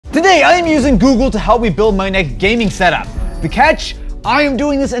Today I am using Google to help me build my next gaming setup. The catch? I am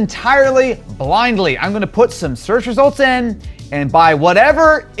doing this entirely blindly. I'm gonna put some search results in and buy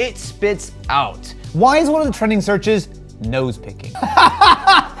whatever it spits out. Why is one of the trending searches nose picking?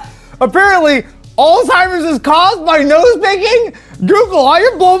 Apparently, Alzheimer's is caused by nose picking? Google, how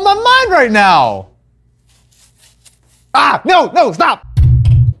you're blowing my mind right now. No, stop.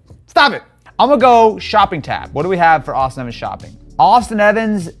 Stop it. I'm gonna go shopping tab. What do we have for Austin Evans shopping? Austin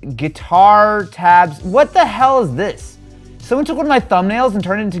Evans guitar tabs. What the hell is this? Someone took one of my thumbnails and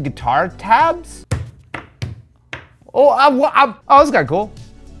turned it into guitar tabs? Oh, this is kind of cool.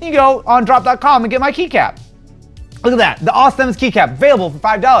 You can go on drop.com and get my keycap. Look at that, the Austin Evans keycap, available for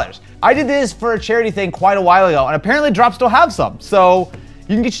 $5. I did this for a charity thing quite a while ago, and apparently Drop still have some. So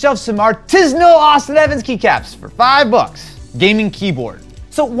you can get yourself some artisanal Austin Evans keycaps for $5. Gaming keyboard.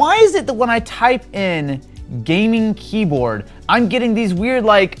 So why is it that when I type in gaming keyboard, I'm getting these weird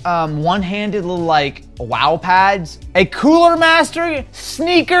one-handed little wow pads? A Cooler Master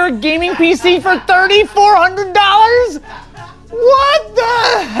sneaker gaming PC for $3,400? What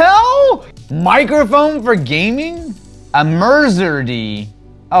the hell? Microphone for gaming? A Merzer.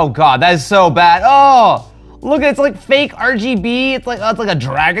 Oh God, that is so bad. Oh, look, it's like fake RGB. It's like a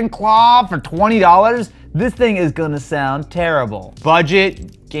Dragon Claw for $20. This thing is gonna sound terrible.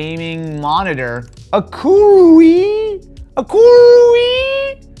 Budget gaming monitor. A Kurui?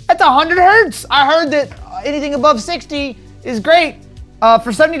 That's 100 hertz. I heard that anything above 60 is great.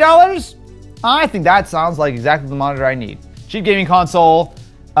 For $70, I think that sounds like exactly the monitor I need. Cheap gaming console.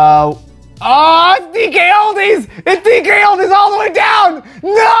 It's DK Oldies! It's DK Oldies all the way down!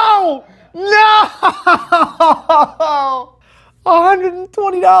 No!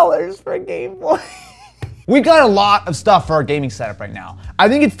 $120 for a Game Boy. We've got a lot of stuff for our gaming setup right now. I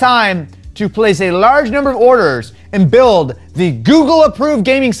think it's time to place a large number of orders and build the Google-approved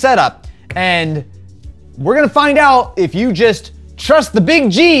gaming setup. And we're gonna find out if you just trust the big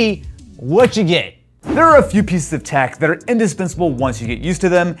G, what you get. There are a few pieces of tech that are indispensable once you get used to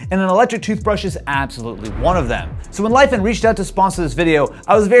them, and an electric toothbrush is absolutely one of them. So when Laifen reached out to sponsor this video,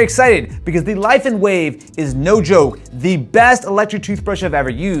 I was very excited because the Laifen Wave is, no joke, the best electric toothbrush I've ever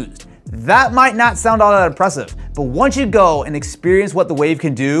used. That might not sound all that impressive, but once you go and experience what the Wave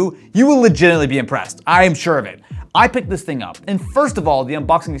can do, you will legitimately be impressed. I am sure of it. I picked this thing up, and first of all, the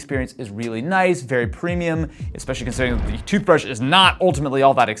unboxing experience is really nice, very premium, especially considering that the toothbrush is not ultimately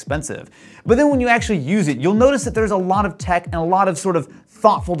all that expensive. But then when you actually use it, you'll notice that there's a lot of tech and a lot of sort of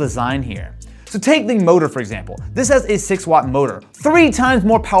thoughtful design here. So take the motor, for example. This has a 6-watt motor, 3 times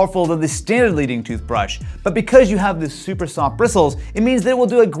more powerful than the standard leading toothbrush. But because you have this super soft bristles, it means that it will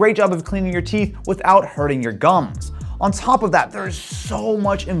do a great job of cleaning your teeth without hurting your gums. On top of that, there's so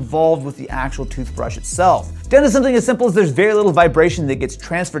much involved with the actual toothbrush itself. Down to something as simple as there's very little vibration that gets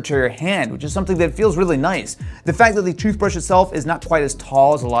transferred to your hand, which is something that feels really nice. The fact that the toothbrush itself is not quite as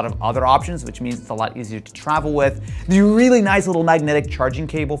tall as a lot of other options, which means it's a lot easier to travel with. There's a really nice little magnetic charging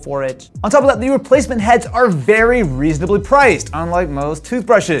cable for it. On top of that, the replacement heads are very reasonably priced, unlike most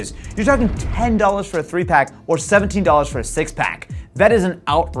toothbrushes. You're talking $10 for a 3-pack or $17 for a 6-pack. That is an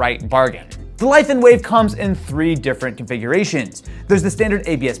outright bargain. The Laifen Wave comes in 3 different configurations. There's the standard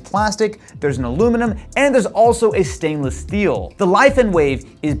ABS plastic, there's an aluminum, and there's also a stainless steel. The Laifen Wave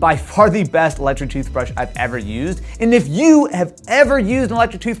is by far the best electric toothbrush I've ever used, and if you have ever used an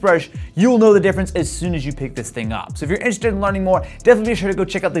electric toothbrush, you'll know the difference as soon as you pick this thing up. So if you're interested in learning more, definitely be sure to go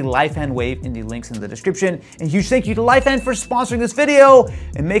check out the Laifen Wave in the links in the description. And huge thank you to Laifen for sponsoring this video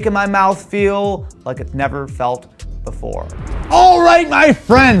and making my mouth feel like it's never felt before. All right, my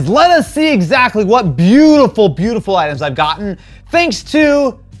friends, let us see exactly what beautiful, beautiful items I've gotten thanks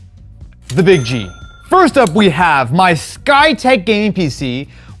to the big G. First up, we have my Skytech gaming PC,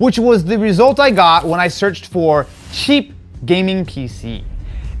 which was the result I got when I searched for cheap gaming PC.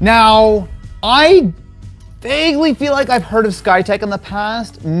 Now, I vaguely feel like I've heard of Skytech in the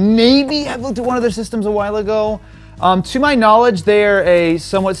past. Maybe I've looked at one of their systems a while ago. To my knowledge, they're a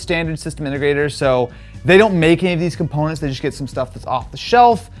somewhat standard system integrator, so they don't make any of these components, they just get some stuff that's off the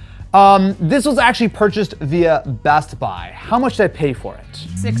shelf. This was actually purchased via Best Buy. How much did I pay for it?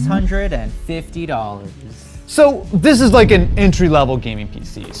 $650. So this is like an entry-level gaming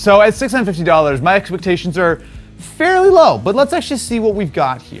PC. So at $650, my expectations are fairly low, but let's actually see what we've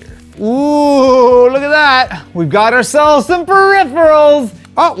got here. Ooh, look at that. We've got ourselves some peripherals.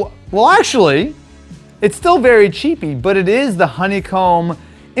 Oh, well actually, it's still very cheapy, but it is the honeycomb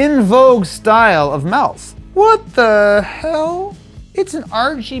in vogue style of mouse. What the hell? It's an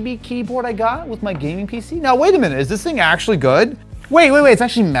RGB keyboard I got with my gaming PC. Now wait a minute, is this thing actually good? Wait, it's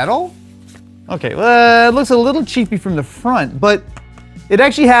actually metal? Okay, well, it looks a little cheapy from the front, but It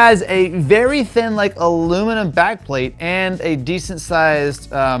actually has a very thin, like, aluminum backplate and a decent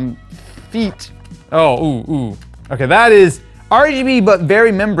sized feet. Oh, ooh. Okay, that is RGB, but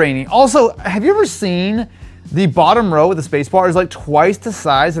very membraney. Also, have you ever seen the bottom row with the spacebar is like twice the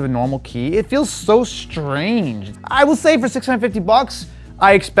size of a normal key? It feels so strange. I will say for 650 bucks,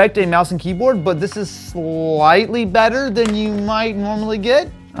 I expect a mouse and keyboard, but this is slightly better than you might normally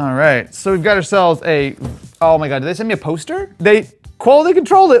get. All right, so we've got ourselves a, oh my God, did they send me a poster? They quality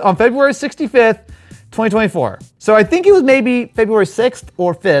controlled it on February 65th, 2024. So I think it was maybe February 6th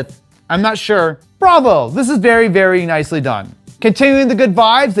or 5th. I'm not sure. Bravo, this is very, very nicely done. Continuing the good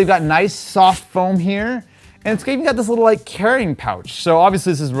vibes, they've got nice soft foam here. And it's even got this little like carrying pouch. So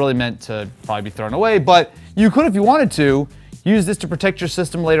obviously this is really meant to probably be thrown away, but you could, if you wanted to, use this to protect your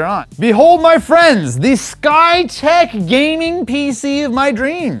system later on. Behold, my friends, the Skytech gaming PC of my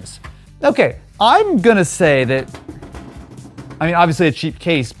dreams. Okay, I'm gonna say that, I mean, obviously a cheap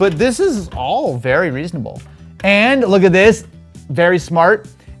case, but this is all very reasonable. And look at this, very smart.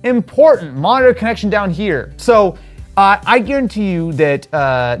 Important monitor connection down here. So I guarantee you that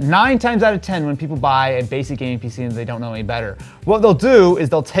 9 times out of 10 when people buy a basic gaming PC and they don't know any better, what they'll do is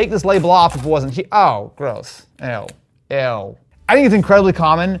they'll take this label off if it wasn't here. Oh, gross. Ew. Ew. I think it's incredibly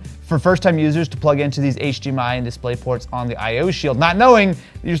common for first-time users to plug into these HDMI and display ports on the I/O shield, not knowing that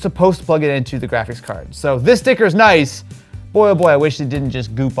you're supposed to plug it into the graphics card. So this sticker is nice. Boy, oh boy, I wish it didn't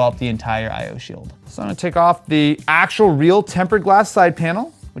just goop up the entire I/O shield. So I'm gonna take off the actual real tempered glass side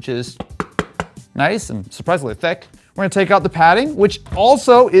panel, which is nice and surprisingly thick. We're gonna take out the padding, which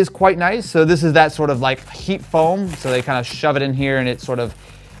also is quite nice. So this is that sort of like heat foam. So they kind of shove it in here and it sort of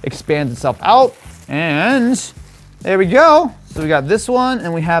expands itself out. And there we go. So we got this one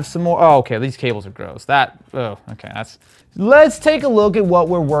and we have some more. Oh, okay, these cables are gross. Let's take a look at what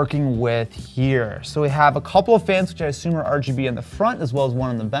we're working with here. So we have a couple of fans, which I assume are RGB in the front as well as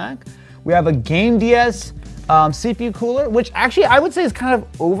one in the back. We have a Game DS CPU cooler, which actually I would say is kind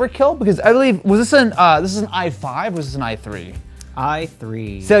of overkill because I believe, was this this is an i5 or was this an i3?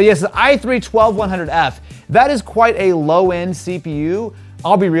 i3. So yes, the i3 12100F. That is quite a low-end CPU.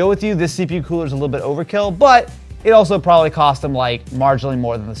 I'll be real with you, this CPU cooler is a little bit overkill, but it also probably cost them like marginally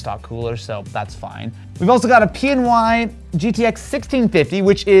more than the stock cooler, so that's fine. We've also got a PNY GTX 1650,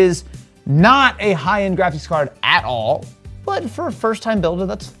 which is not a high-end graphics card at all, but for a first-time builder,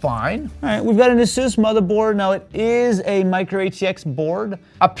 that's fine. All right, we've got an ASUS motherboard. Now it is a micro ATX board,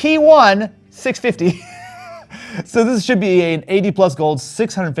 a P1 650. So this should be an 80 plus gold,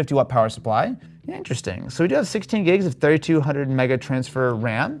 650 watt power supply. Interesting. So we do have 16 gigs of 3200 mega transfer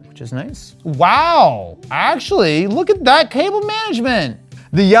RAM, which is nice. Wow, actually, look at that cable management.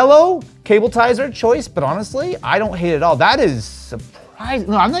 The yellow cable ties are a choice, but honestly, I don't hate it at all. That is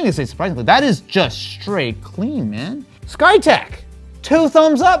surprising. No, I'm not gonna say surprisingly. That is just straight clean, man. Skytech, 2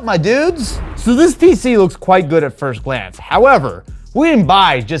 thumbs up, my dudes. So this PC looks quite good at first glance. However, we didn't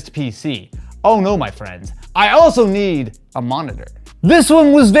buy just a PC. Oh no, my friends. I also need a monitor. This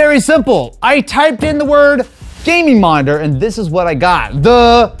one was very simple. I typed in the word gaming monitor and this is what I got.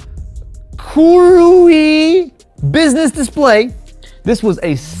 The Kurui Business Display. This was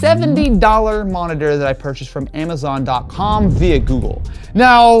a $70 monitor that I purchased from Amazon.com via Google.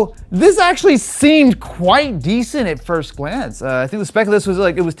 Now, this actually seemed quite decent at first glance. I think the spec of this was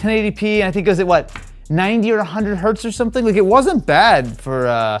like, it was 1080p and I think it was at what, 90 or 100 hertz or something? Like it wasn't bad for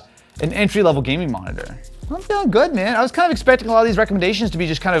an entry-level gaming monitor. I'm feeling good, man. I was kind of expecting a lot of these recommendations to be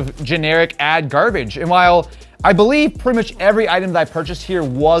just kind of generic ad garbage. And while I believe pretty much every item that I purchased here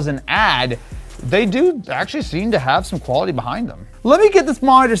was an ad, they do actually seem to have some quality behind them. Let me get this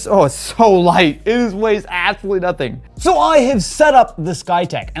monitor. Oh, it's so light. It weighs absolutely nothing. So I have set up the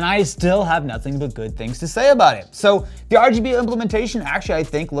Skytech and I still have nothing but good things to say about it. So the RGB implementation actually I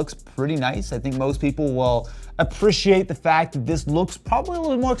think looks pretty nice. I think most people will appreciate the fact that this looks probably a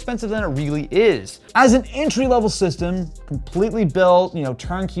little more expensive than it really is. As an entry-level system, completely built, you know,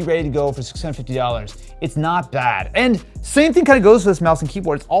 turnkey ready to go for $650, it's not bad. And same thing kind of goes for this mouse and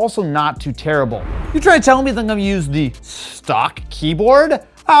keyboard. It's also not too terrible. You're trying to tell me that I'm gonna use the stock keyboard?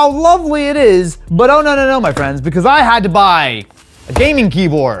 How lovely it is, but oh no, my friends, because I had to buy a gaming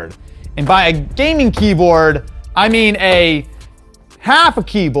keyboard. And by a gaming keyboard, I mean a half a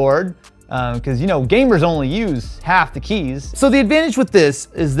keyboard, because you know, gamers only use half the keys. So the advantage with this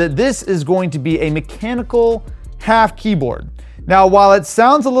is that this is going to be a mechanical half keyboard. Now, while it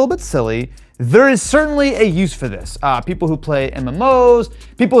sounds a little bit silly, there is certainly a use for this. People who play MMOs,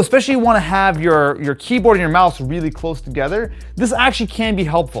 people especially want to have your keyboard and your mouse really close together, this actually can be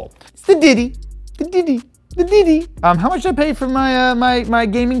helpful. It's the ditty. the Diddy. How much did I pay for my my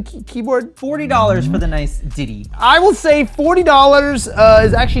gaming keyboard? $40 for the nice Diddy. I will say $40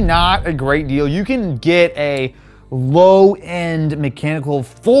 is actually not a great deal. You can get a low-end mechanical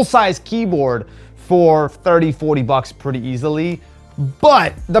full-size keyboard for 30, 40 bucks pretty easily.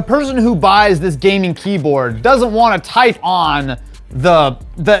 But the person who buys this gaming keyboard doesn't want to type on the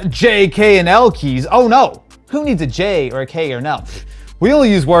J, K, and L keys. Oh no, who needs a J or a K or an L? We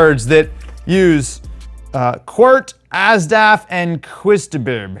only use words that use Quert, Asdaf, and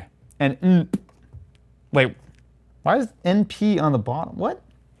Quistabib. And wait, why is NP on the bottom? What?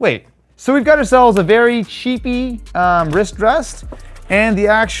 Wait, so we've got ourselves a very cheapy wrist rest and the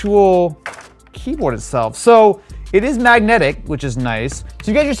actual keyboard itself. So it is magnetic, which is nice.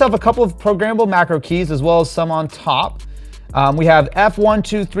 So you get yourself a couple of programmable macro keys as well as some on top. We have F1,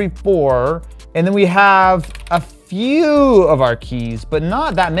 2, 3, 4, and then we have a few of our keys, but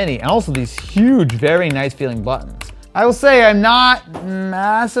not that many. And also these huge, very nice feeling buttons. I will say I'm not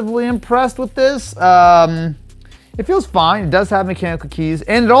massively impressed with this. It feels fine. It does have mechanical keys,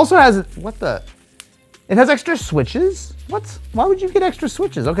 and it also has, it has extra switches? What? Why would you get extra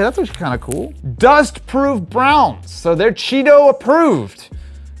switches? Okay, that's actually kind of cool. Dust-proof browns, so they're Cheeto approved.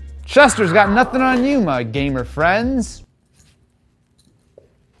 Chester's got nothing on you, my gamer friends.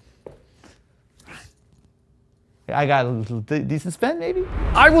 I got a little decent spend, maybe?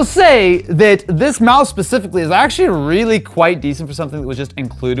 I will say that this mouse specifically is actually really quite decent for something that was just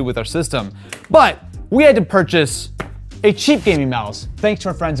included with our system. But we had to purchase a cheap gaming mouse, thanks to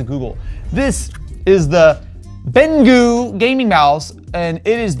our friends at Google. This is the Bengu gaming mouse, and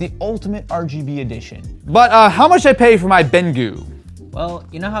it is the ultimate RGB edition. But how much did I pay for my Bengu? Well,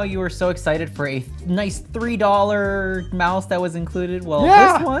 you know how you were so excited for a nice $3 mouse that was included? Well,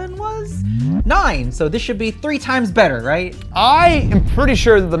 yeah. This one was $9, so this should be 3 times better, right? I am pretty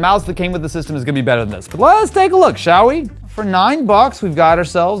sure that the mouse that came with the system is gonna be better than this. But let's take a look, shall we? For $9, we've got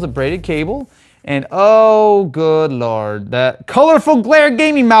ourselves a braided cable, and oh good lord, that colorful glare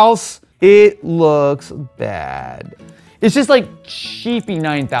gaming mouse, it looks bad. It's just like cheapy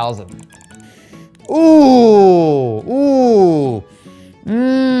 9000. Ooh.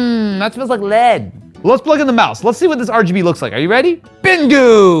 That smells like lead. Let's plug in the mouse. Let's see what this RGB looks like. Are you ready?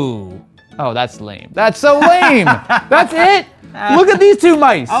 Bingo! Oh, that's lame. That's so lame. That's it? Look at these two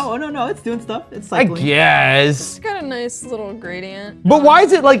mice. Oh, no, it's doing stuff. It's I cycling. guess. It's got a nice little gradient. But why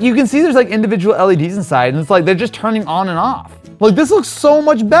is it like, you can see there's like individual LEDs inside, and it's like they're just turning on and off. Like this looks so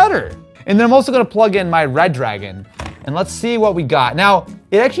much better. And then I'm also gonna plug in my Red Dragon, and let's see what we got. Now,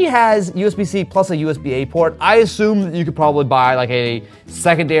 it actually has USB-C plus a USB-A port. I assume that you could probably buy like a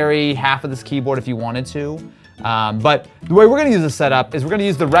secondary half of this keyboard if you wanted to. But the way we're gonna use this setup is we're gonna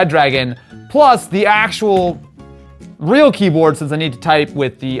use the Red Dragon plus the actual real keyboard, since I need to type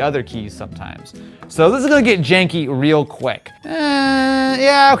with the other keys sometimes. So this is gonna get janky real quick.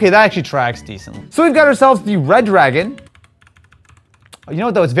 Yeah, okay, that actually tracks decently. So we've got ourselves the Red Dragon. You know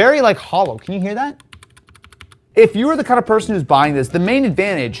what though, it's very like hollow. Can you hear that? If you are the kind of person who's buying this, the main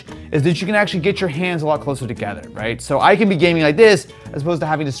advantage is that you can actually get your hands a lot closer together, right? So I can be gaming like this, as opposed to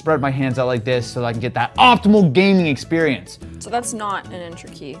having to spread my hands out like this so that I can get that optimal gaming experience. So that's not an enter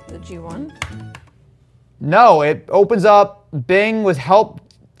key, the G1? No, it opens up Bing with help,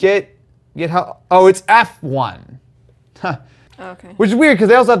 get help. Oh, it's F1. Huh. Okay. Which is weird because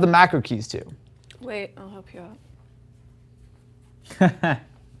they also have the macro keys too. Wait, I'll help you out.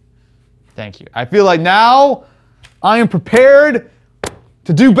 Thank you. I feel like now I am prepared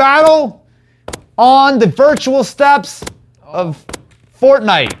to do battle on the virtual steps of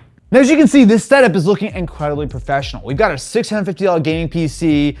Fortnite. Now, as you can see, this setup is looking incredibly professional. We've got our $650 gaming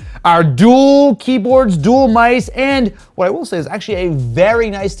PC, our dual keyboards, dual mice, and what I will say is actually a very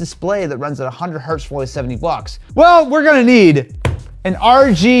nice display that runs at 100 Hertz for only 70 bucks. Well, we're gonna need an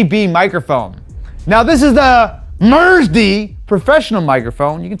RGB microphone. Now, this is the MERSD professional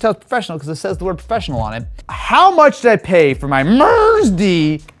microphone. You can tell it's professional because it says the word professional on it. How much did I pay for my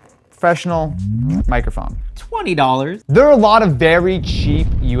MERSD professional microphone? $20. There are a lot of very cheap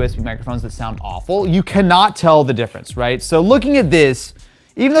USB microphones that sound awful. You cannot tell the difference, right? So looking at this,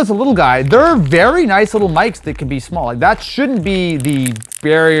 even though it's a little guy, there are very nice little mics that can be small. Like that shouldn't be the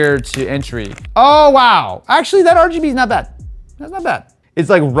barrier to entry. Oh, wow. Actually, that RGB is not bad. That's not bad. It's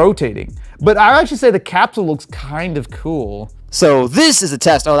like rotating. But I would actually say the capsule looks kind of cool. So this is a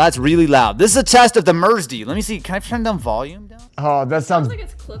test. Oh, that's really loud. This is a test of the MERSD. Let me see. Can I turn down volume down? Oh, that sounds like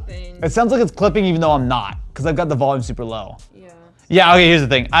it's clipping. It sounds like it's clipping even though I'm not, because I've got the volume super low. Yeah. Yeah, okay, here's the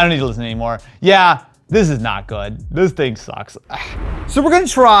thing. I don't need to listen anymore. Yeah, this is not good. This thing sucks. So we're gonna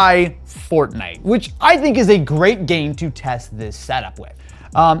try Fortnite, which I think is a great game to test this setup with.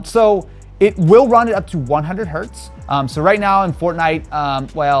 So It will run it up to 100 hertz. So right now in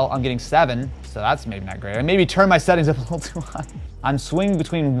Fortnite, well, I'm getting 7, so that's maybe not great. I maybe turn my settings up a little too high. I'm swinging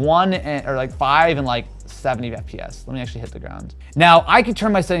between 1 and, or like 5 and like 70 FPS. Let me actually hit the ground. Now, I could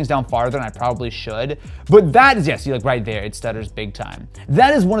turn my settings down farther, and I probably should, but that is, yes, you look right there, it stutters big time.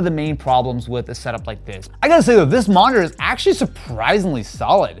 That is one of the main problems with a setup like this. I gotta say though, this monitor is actually surprisingly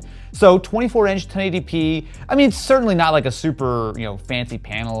solid. So 24-inch 1080p, I mean, it's certainly not like a super, fancy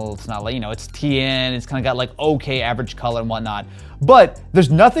panel. It's not like, it's TN, it's kind of got like okay average color and whatnot. But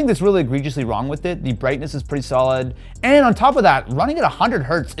there's nothing that's really egregiously wrong with it. The brightness is pretty solid. And on top of that, running at 100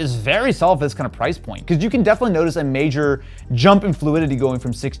 hertz is very solid for this kind of price point, because you can definitely notice a major jump in fluidity going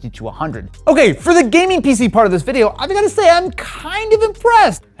from 60 to 100. Okay, for the gaming PC part of this video, I've got to say I'm kind of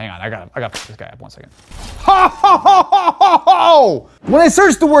impressed. Hang on, I got this guy up 1 second. Ho, ho, ho, ho, ho, ho! When I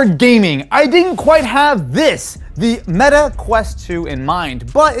searched the word gaming, I didn't quite have this, the Meta Quest 2 in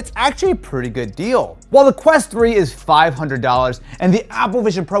mind, but it's actually a pretty good deal. While the Quest 3 is $500 and the Apple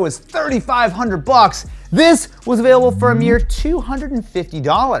Vision Pro is $3,500, this was available for a mere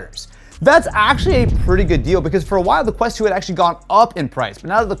 $250. That's actually a pretty good deal, because for a while the Quest 2 had actually gone up in price, but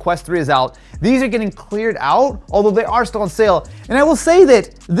now that the Quest 3 is out, these are getting cleared out, although they are still on sale. And I will say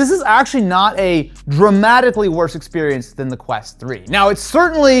that this is actually not a dramatically worse experience than the Quest 3. Now, it's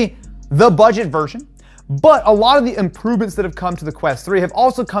certainly the budget version, but a lot of the improvements that have come to the Quest 3 have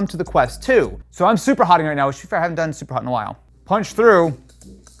also come to the Quest 2. So I'm super hotting right now, which I haven't done super hot in a while. Punch through.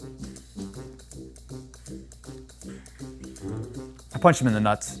 I punched him in the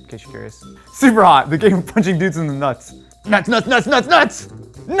nuts, in case you're curious. Super hot, the game of punching dudes in the nuts. Nuts, nuts, nuts, nuts, nuts!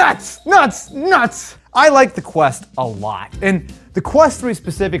 Nuts, nuts, nuts! I like the Quest a lot, and the Quest 3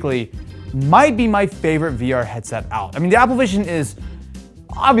 specifically might be my favorite VR headset out. I mean, the Apple Vision is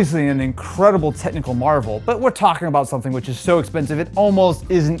obviously an incredible technical marvel, but we're talking about something which is so expensive it almost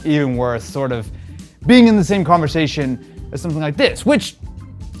isn't even worth sort of being in the same conversation as something like this, which,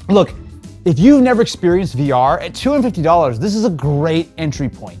 look, if you've never experienced VR, at $250, this is a great entry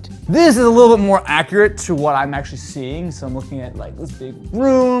point. This is a little bit more accurate to what I'm actually seeing, so I'm looking at like this big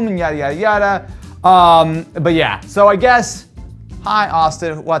room and yada, yada, yada. But yeah, so I guess, hi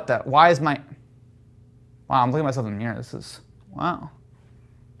Austin, why is my, wow, I'm looking at myself in the mirror, this is, wow.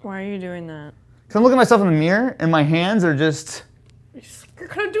 Why are you doing that? Because I'm looking at myself in the mirror and my hands are just... You're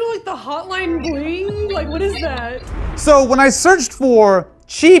kind of doing like the hotline bling? Like, what is that? So when I searched for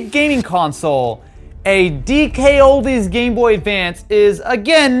cheap gaming console, a DK Oldies Game Boy Advance is,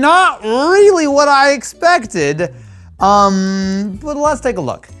 again, not really what I expected. But let's take a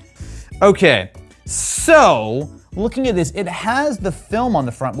look. Okay, so looking at this, it has the film on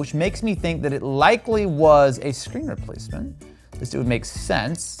the front, which makes me think that it likely was a screen replacement. This would make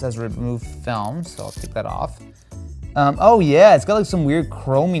sense. It says remove film, so I'll take that off. Oh yeah, it's got like some weird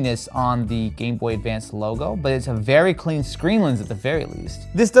chrominess on the Game Boy Advance logo, but it's a very clean screen lens at the very least.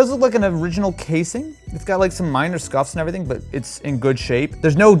 This does look like an original casing. It's got like some minor scuffs and everything, but it's in good shape.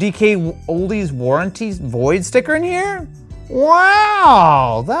 There's no DK Oldies warranty void sticker in here?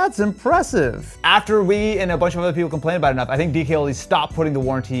 Wow, that's impressive. After we and a bunch of other people complained about it enough, I think DK Oldies stopped putting the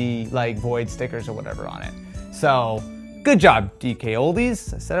warranty like void stickers or whatever on it. So, good job, DK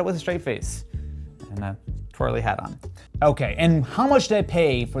Oldies. I said it with a straight face and a twirly hat on. Okay, and how much did I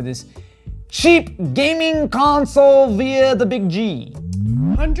pay for this cheap gaming console via the big G?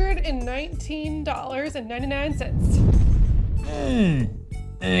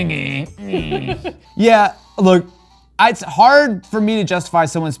 $119.99. Yeah, look, it's hard for me to justify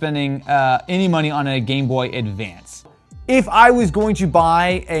someone spending any money on a Game Boy Advance. If I was going to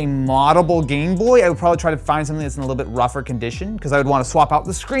buy a moddable Game Boy, I would probably try to find something that's in a little bit rougher condition, because I would want to swap out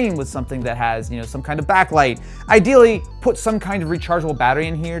the screen with something that has, some kind of backlight. Ideally, put some kind of rechargeable battery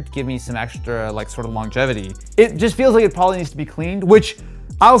in here to give me some extra, sort of longevity. It just feels like it probably needs to be cleaned, which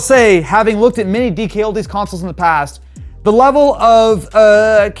I'll say, having looked at many DK Oldies consoles in the past, the level of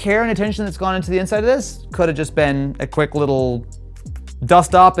care and attention that's gone into the inside of this could have just been a quick little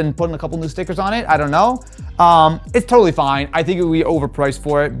dust up and putting a couple new stickers on it. I don't know. It's totally fine. I think it would be overpriced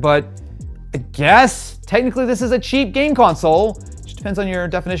for it, but I guess technically this is a cheap game console. It just depends on your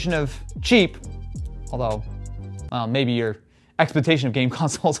definition of cheap. Although, well, maybe your expectation of game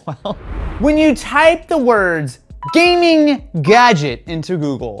console as well. When you type the words gaming gadget into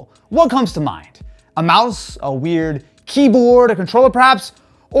Google, what comes to mind? A mouse, a weird keyboard, a controller perhaps,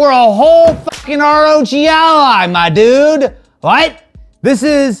 or a whole fucking ROG Ally, my dude? What? This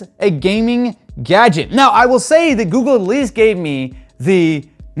is a gaming gadget. Now, I will say that Google at least gave me the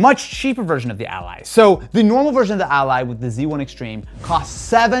much cheaper version of the Ally. So the normal version of the Ally with the Z1 Extreme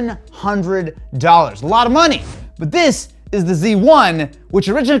costs $700. A lot of money. But this is the Z1, which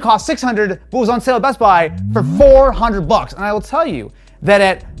originally cost $600, but was on sale at Best Buy for $400. And I will tell you that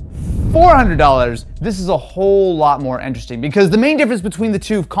at $400, this is a whole lot more interesting because the main difference between the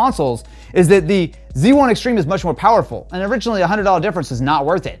two consoles is that the Z1 Extreme is much more powerful, and originally a $100 difference is not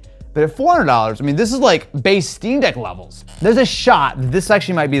worth it. But at $400, I mean, this is like base Steam Deck levels. There's a shot that this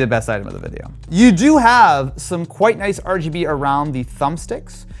actually might be the best item of the video. You do have some quite nice RGB around the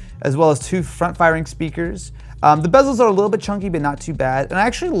thumbsticks, as well as 2 front-firing speakers. The bezels are a little bit chunky, but not too bad. And I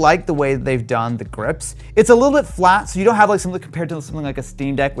actually like the way that they've done the grips. It's a little bit flat, so you don't have like something compared to something like a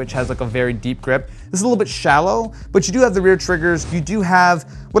Steam Deck, which has like a very deep grip. This is a little bit shallow, but you do have the rear triggers. You do have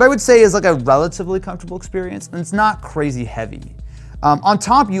what I would say is like a relatively comfortable experience, and it's not crazy heavy. On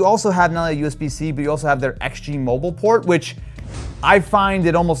top, you also have not only USB-C, but you also have their XG mobile port, which I find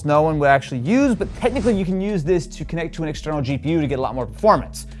that almost no one would actually use, but technically you can use this to connect to an external GPU to get a lot more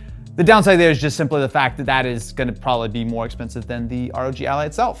performance. The downside there is just simply the fact that that is going to probably be more expensive than the ROG Ally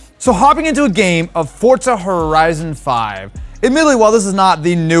itself. So hopping into a game of Forza Horizon 5, admittedly, while this is not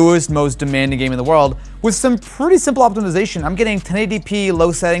the newest, most demanding game in the world, with some pretty simple optimization, I'm getting 1080p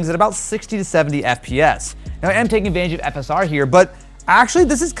low settings at about 60 to 70 FPS. Now I am taking advantage of FSR here, but actually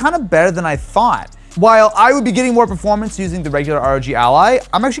this is kind of better than I thought. While I would be getting more performance using the regular ROG Ally,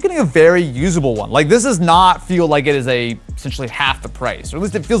 I'm actually getting a very usable one. Like, this does not feel like it is essentially half the price, or at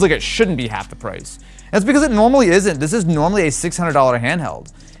least it feels like it shouldn't be half the price. And that's because it normally isn't. This is normally a $600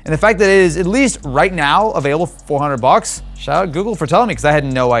 handheld. And the fact that it is, at least right now, available for $400, shout out Google for telling me, because I had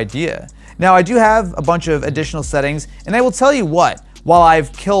no idea. Now, I do have a bunch of additional settings, and I will tell you what, while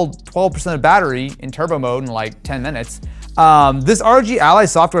I've killed 12% of battery in turbo mode in like 10 minutes, this ROG Ally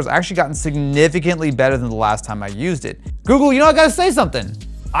software has actually gotten significantly better than the last time I used it. Google, you know, I gotta say something.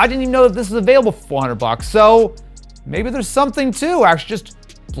 I didn't even know that this was available for $400, so maybe there's something to actually just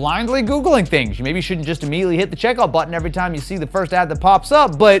blindly Googling things. You maybe shouldn't just immediately hit the checkout button every time you see the first ad that pops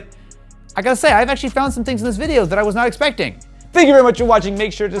up, but I gotta say, I've actually found some things in this video that I was not expecting. Thank you very much for watching.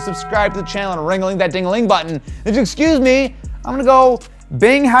 Make sure to subscribe to the channel and ring-a-ling that ding-a-ling button. And if you excuse me, I'm gonna go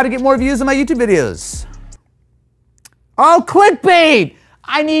bing how to get more views on my YouTube videos. Oh, clickbait!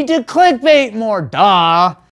 I need to clickbait more, duh.